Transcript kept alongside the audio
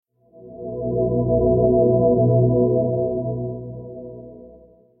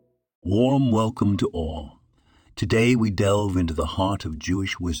Warm welcome to all. Today we delve into the heart of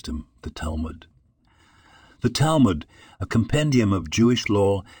Jewish wisdom, the Talmud. The Talmud, a compendium of Jewish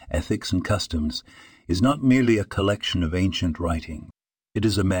law, ethics, and customs, is not merely a collection of ancient writing. It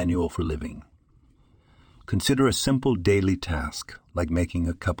is a manual for living. Consider a simple daily task, like making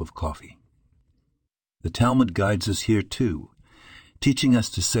a cup of coffee. The Talmud guides us here too, teaching us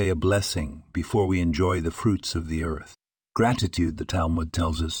to say a blessing before we enjoy the fruits of the earth. Gratitude, the Talmud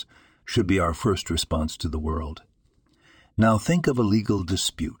tells us, should be our first response to the world. Now think of a legal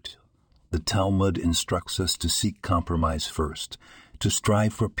dispute. The Talmud instructs us to seek compromise first, to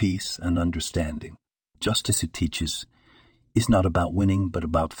strive for peace and understanding. Justice, it teaches, is not about winning, but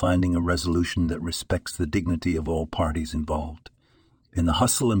about finding a resolution that respects the dignity of all parties involved. In the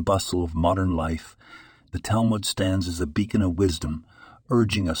hustle and bustle of modern life, the Talmud stands as a beacon of wisdom,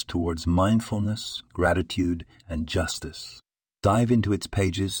 urging us towards mindfulness, gratitude, and justice. Dive into its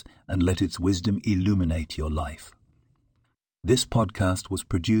pages and let its wisdom illuminate your life. This podcast was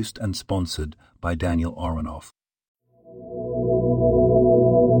produced and sponsored by Daniel Aronoff.